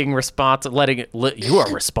idea of being responsible, you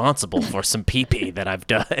are responsible for some pee-pee that I've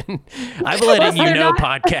done. I'm letting you know,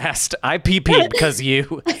 podcast. I pee-peed because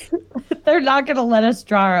you. They're not going to let us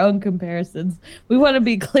draw our own comparisons. We want to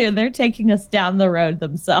be clear. They're taking us down the road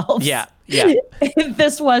themselves. Yeah.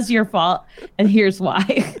 This was your fault, and here's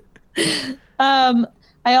why. I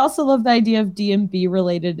also love the idea of DMB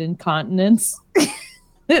related incontinence.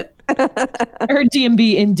 Or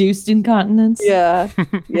DMB induced incontinence. Yeah.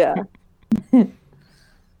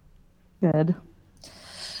 Good.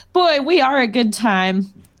 Boy, we are a good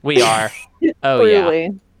time. We are. Oh, Clearly.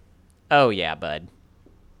 yeah. Oh, yeah, bud.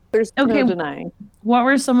 There's Okay. no denying. What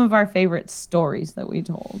were some of our favorite stories that we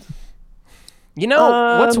told? You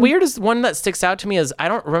know, what's weird is one that sticks out to me is I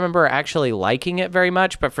don't remember actually liking it very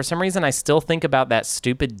much, but for some reason I still think about that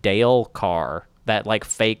stupid Dale car, that like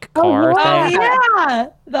fake car thing. Yeah,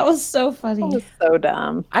 that was so funny. That was so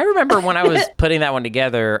dumb. I remember when I was putting that one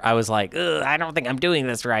together, I was like, ugh, I don't think I'm doing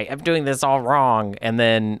this right. I'm doing this all wrong. And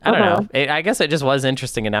then, I don't know. I guess it just was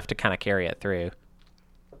interesting enough to kind of carry it through.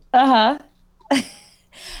 I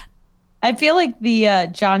feel like the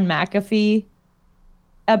John McAfee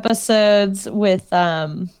episodes with Oh,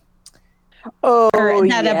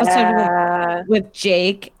 that episode with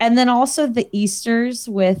Jake, and then also the Easters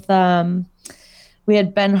with we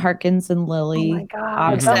had Ben Harkins and Lily. Oh my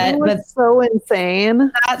god, Offset, that one was but so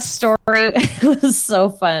insane. that story was so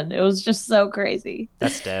fun. It was just so crazy.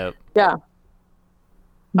 That's dope. Yeah.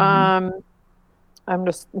 Mm-hmm. I'm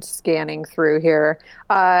just scanning through here.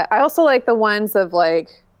 I also like the ones of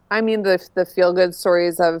like, I mean, the feel good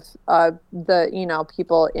stories of the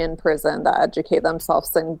people in prison that educate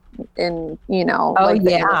themselves in like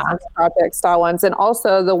the Innocence Project style ones, and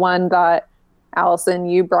also the one that Allison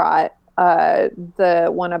you brought, the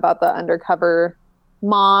one about the undercover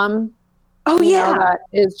mom. Oh yeah, that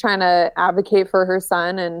is trying to advocate for her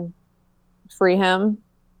son and free him.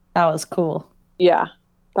 that was cool. Yeah,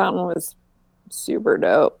 that one was super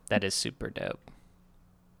dope. That is super dope.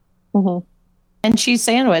 Mm-hmm. And cheese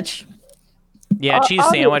sandwich. Yeah, cheese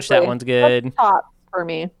sandwich, that one's good. That's top for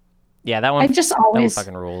me. Yeah, that one. I just that one always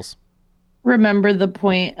fucking rules. remember the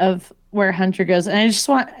point of where Hunter goes, and I just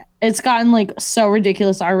want. It's gotten like so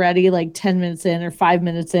ridiculous already, like 10 minutes in or 5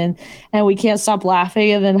 minutes in, and we can't stop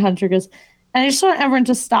laughing. And then Hunter goes, and I just want everyone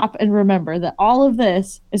to stop and remember that all of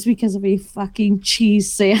this is because of a fucking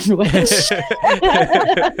cheese sandwich. That's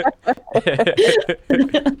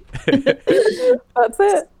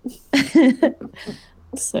it.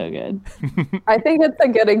 So good. I think it's a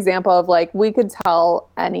good example of like we could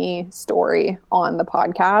tell any story on the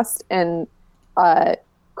podcast and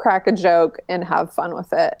crack a joke and have fun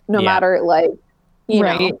with it, no matter like you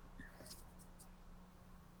know.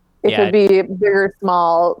 It could be big or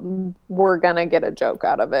small. We're gonna get a joke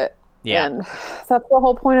out of it. Yeah, and that's the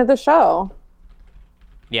whole point of the show.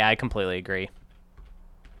 Yeah, I completely agree.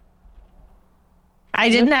 I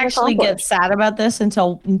didn't actually get sad about this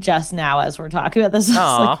until just now as we're talking about this.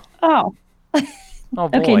 I was like, oh, oh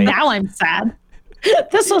boy. Okay, now I'm sad.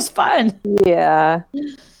 This was fun. Yeah.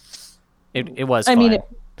 It was fun. I mean,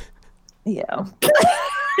 yeah.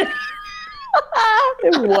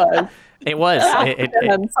 It was. It was.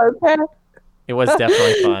 It was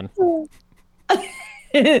definitely fun. Oh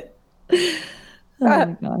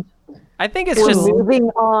my god. I think it's We're just moving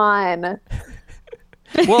on.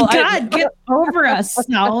 Well, God, get over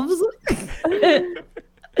ourselves.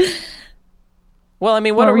 Well, I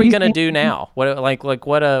mean, what are we gonna do now?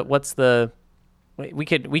 What's the? We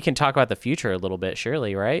can talk about the future a little bit,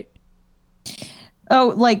 surely, right?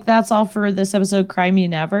 Oh, like that's all for this episode. Crime You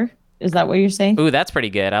Never. Is that what you're saying? Ooh, that's pretty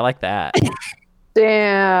good. I like that.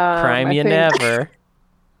 Damn. Crime You Never.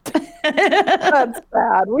 That's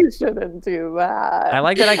bad. We shouldn't do that. I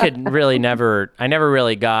like that. I never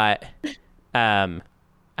really got.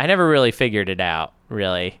 I never really figured it out.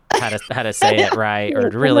 Really, how to say it right or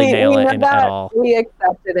to really nail it at all. We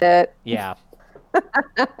accepted it. Yeah.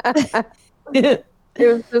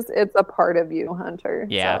 It's a part of you, Hunter.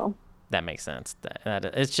 Yeah. So. That makes sense.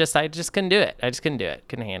 It's just I just couldn't do it. I just couldn't do it.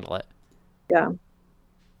 Couldn't handle it. Yeah.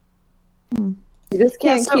 You just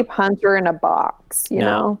can't keep Hunter in a box, you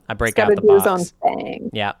know? I break He's out the gotta do his box. own thing.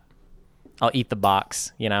 Yeah. I'll eat the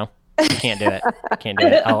box, you know? Can't do it. Can't do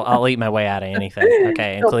it. I'll eat my way out of anything.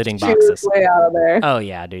 Okay, including He'll chew boxes. his way out of there. Oh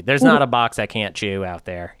yeah, dude. There's not a box I can't chew out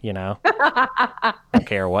there, you know? I don't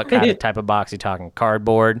care what kind of type of box you're talking.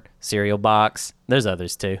 Cardboard, cereal box. There's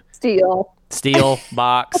others too. Steel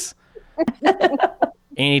box.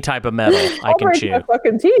 Any type of metal I can chew. My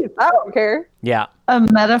fucking teeth. I don't care. Yeah. A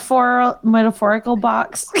metaphorical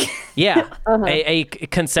box. Yeah. A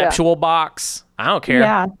conceptual box. I don't care.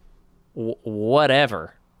 Yeah.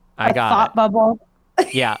 Whatever. I got thought it. bubble.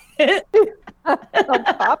 Yeah. Don't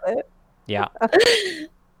pop it. Yeah.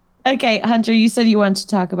 Okay, Hunter, you said you wanted to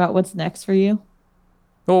talk about what's next for you.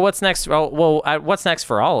 Well, what's next? What's next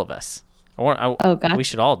for all of us? Oh, God. We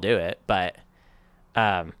should all do it, but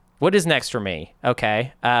what is next for me?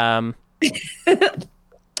 Okay. Probably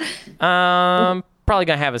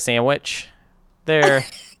gonna have a sandwich. There.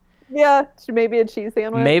 Yeah, maybe a cheese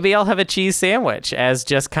sandwich. Maybe I'll have a cheese sandwich as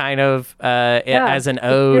just kind of as an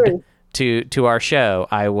ode to our show.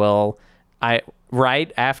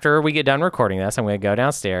 Right after we get done recording this, I'm going to go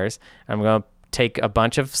downstairs. I'm going to take a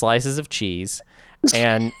bunch of slices of cheese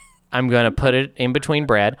and I'm going to put it in between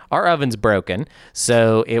bread. Our oven's broken,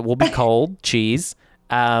 so it will be cold cheese.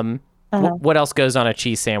 What else goes on a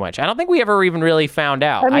cheese sandwich? I don't think we ever even really found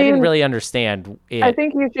out. I didn't really understand it. I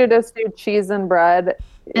think you should just do cheese and bread.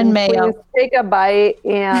 And mayo. Please take a bite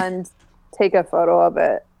and take a photo of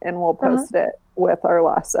it, and we'll post it with our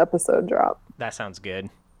last episode drop. That sounds good.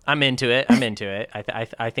 I'm into it. I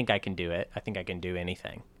think I can do it. I think I can do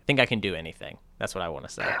anything. I think I can do anything. That's what I want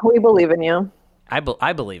to say. We believe in you. I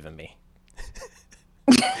believe in me.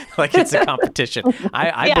 Like it's a competition.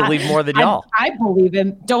 I believe more than y'all. I believe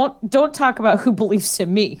in. Don't talk about who believes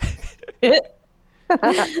in me.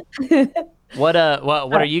 What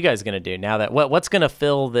are you guys gonna do now that what's gonna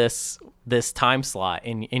fill this time slot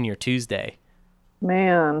in your Tuesday?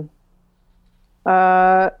 Man.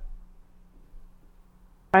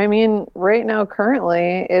 I mean, right now,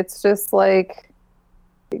 currently, it's just like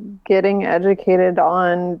getting educated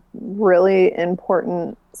on really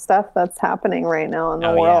important stuff that's happening right now in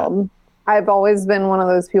the world. Yeah. I've always been one of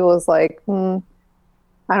those people who's like, I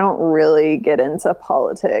don't really get into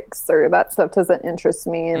politics, or that stuff doesn't interest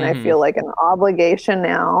me. And I feel like an obligation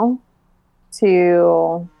now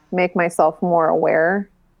to make myself more aware.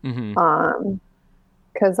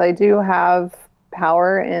 Because I do have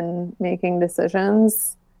power in making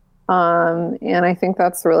decisions. And I think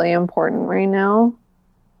that's really important right now.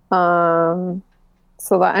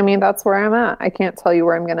 So that's where I'm at. I can't tell you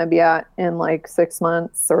where I'm going to be at in like 6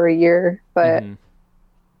 months or a year, but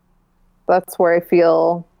that's where I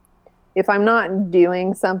feel if I'm not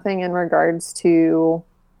doing something in regards to,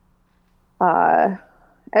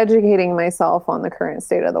 educating myself on the current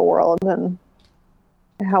state of the world and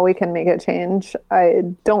how we can make it change, I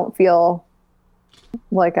don't feel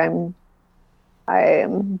like I'm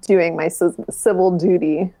doing my civil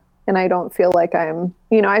duty, and I don't feel like I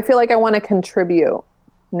feel like I want to contribute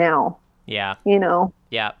now. Yeah.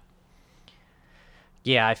 Yeah.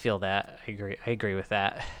 Yeah, I feel that. I agree with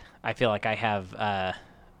that. I feel like I have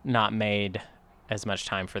not made as much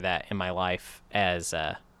time for that in my life as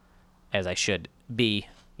I should be,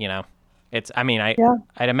 I'd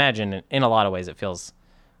imagine in a lot of ways it feels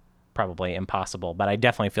probably impossible, but I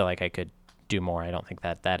definitely feel like I could do more. I don't think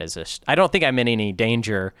that is I don't think I'm in any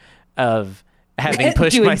danger of having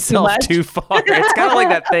pushed myself too far. It's kind of like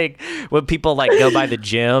that thing when people like go by the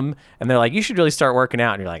gym and they're like, you should really start working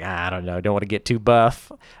out. And you're like, I don't know. Don't want to get too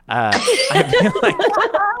buff. I feel like,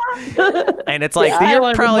 and it's like,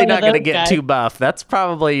 you're probably not going to get too buff. There's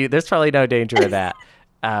probably no danger of that.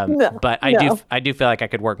 But I do feel like I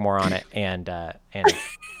could work more on it. And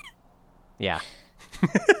yeah.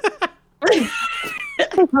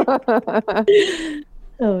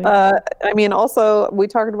 Also, we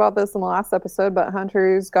talked about this in the last episode, but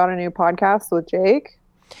Hunter's got a new podcast with Jake.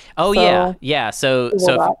 Oh, so, yeah. So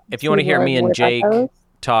if you want to hear me and Jake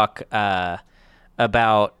talk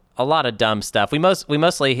about a lot of dumb stuff, we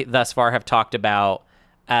mostly thus far have talked about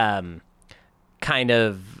kind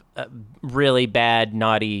of really bad,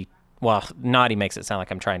 naughty. Well, naughty makes it sound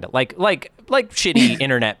like I'm trying to like shitty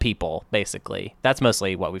internet people. Basically, that's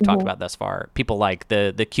mostly what we've talked about thus far. People like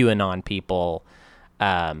the QAnon people.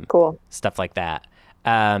 Cool stuff like that.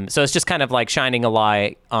 So it's just kind of like shining a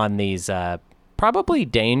light on these probably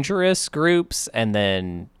dangerous groups and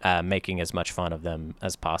then making as much fun of them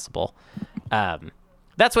as possible.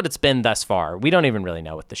 That's what it's been thus far. We don't even really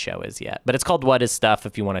know what the show is yet, but it's called What Is Stuff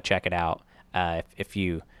if you want to check it out. If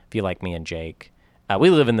you like me and Jake. We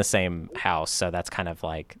live in the same house, so that's kind of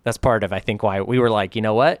like, that's part of, I think, why we were like, you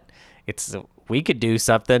know what? We could do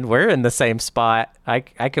something. We're in the same spot. I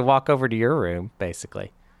could walk over to your room,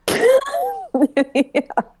 basically. Yeah,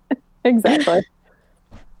 exactly.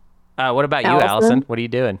 What about you, Allison? What are you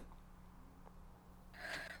doing?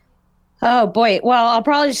 Oh boy. Well, I'll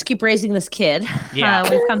probably just keep raising this kid. Yeah,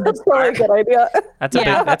 we've come that's probably a good idea.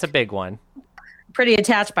 That's a big one. Pretty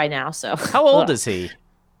attached by now. So how old is he?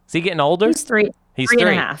 Is he getting older? He's three. He's three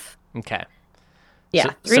and a half. Okay.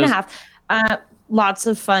 Yeah, three and a half. Lots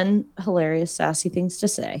of fun, hilarious, sassy things to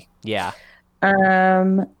say. Yeah.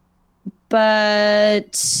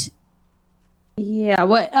 But yeah,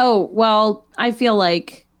 I feel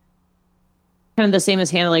like kind of the same as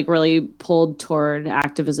Hannah, like really pulled toward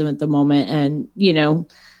activism at the moment. And, you know,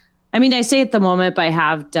 I mean, I say at the moment, but I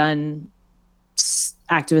have done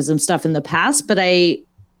activism stuff in the past, but I,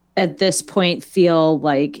 at this point, feel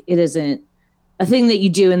like it isn't a thing that you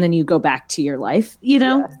do and then you go back to your life, you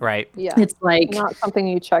know? Yeah. Right. Yeah. It's like, not something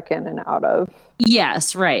you check in and out of.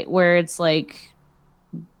 yes, right. Where it's like,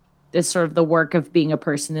 it's sort of the work of being a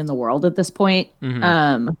person in the world at this point.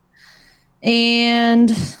 Mhm. And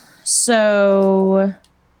so,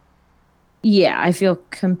 yeah, I feel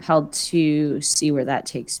compelled to see where that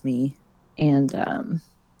takes me and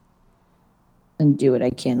do what I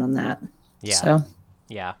can on that. Yeah. So,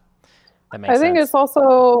 Yeah. That makes I think sense. it's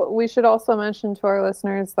also, we should also mention to our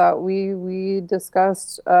listeners that we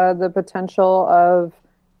discussed the potential of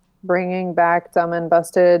bringing back Dumb and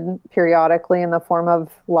Busted periodically in the form of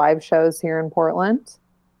live shows here in Portland.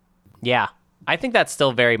 Yeah. I think that's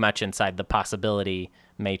still very much inside the possibility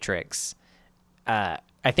matrix. I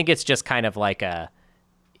think it's just kind of like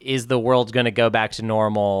is the world going to go back to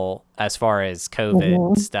normal as far as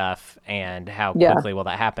COVID stuff, and how quickly will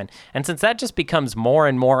that happen? And since that just becomes more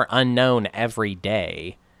and more unknown every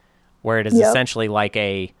day, where it is essentially like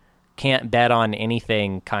a can't bet on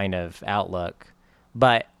anything kind of outlook.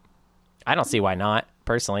 But I don't see why not,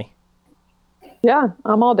 personally. Yeah,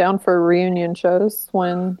 I'm all down for reunion shows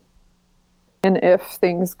when and if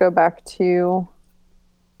things go back to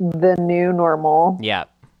the new normal. Yeah.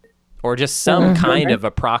 Or just some kind of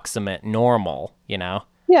approximate normal, you know?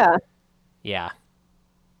 Yeah. Yeah.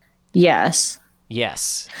 yes.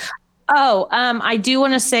 Yes. Oh, I do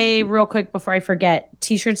want to say real quick before I forget,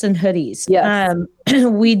 t-shirts and hoodies. Yes.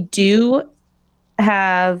 We do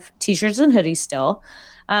have t-shirts and hoodies still.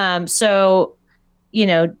 So, you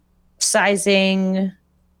know, sizing,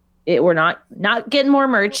 we're not getting more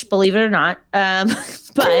merch, believe it or not.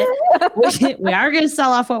 But we are going to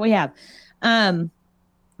sell off what we have.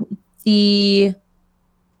 The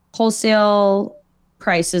wholesale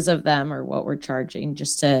prices of them are what we're charging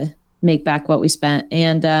just to make back what we spent.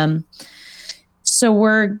 And so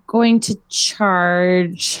we're going to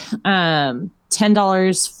charge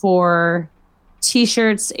 $10 for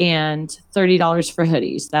t-shirts and $30 for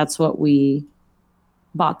hoodies. That's what we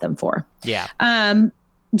bought them for. Yeah.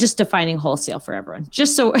 Just defining wholesale for everyone,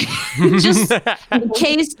 just so just in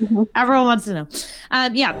case everyone wants to know.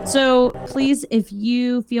 Yeah, so please, if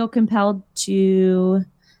you feel compelled to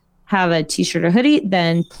have a t-shirt or hoodie,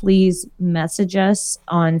 then please message us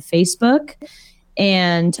on Facebook,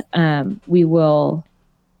 and we will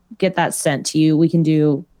get that sent to you. We can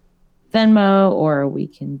do Venmo, or we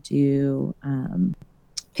can do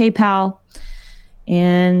PayPal,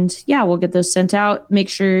 and yeah, we'll get those sent out. Make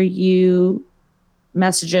sure you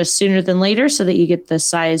message us sooner than later so that you get the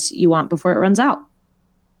size you want before it runs out.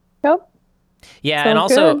 Yep. Yeah, Sounds and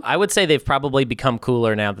also good. I would say they've probably become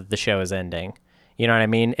cooler now that the show is ending. You know what I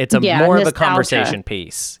mean? It's a Yeah, more of a nostalgia. conversation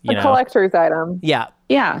piece, you A know. collector's item. Yeah,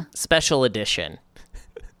 Yeah, special edition.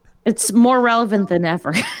 it's more relevant than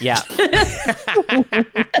ever. Yeah.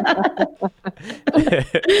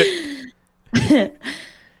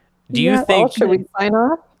 Do you think should we sign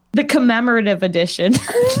off? The commemorative edition.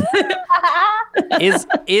 is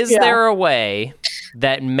Yeah. there a way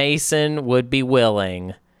that Mason would be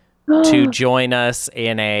willing to join us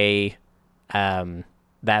in a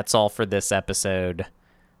that's all for this episode,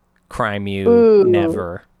 Crime You Ooh.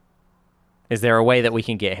 Never? Is there a way that we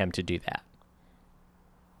can get him to do that?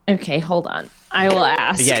 Okay, hold on. I will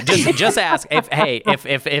ask. Yeah, just ask. If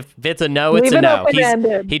it's a no, it's Leave a it no.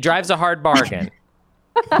 open-ended. He drives a hard bargain.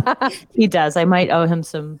 He does. I might owe him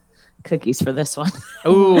some cookies for this one.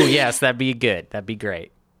 Ooh, yes, that'd be good. That'd be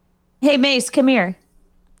great. Hey, Mace, come here.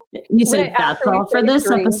 You said Wait, that's after we all for say this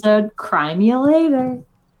three. episode. Crime you later.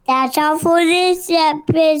 That's all for this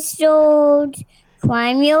episode.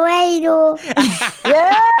 Crime you later.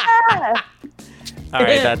 Yeah. All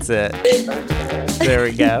right, that's it. There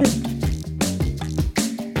we go.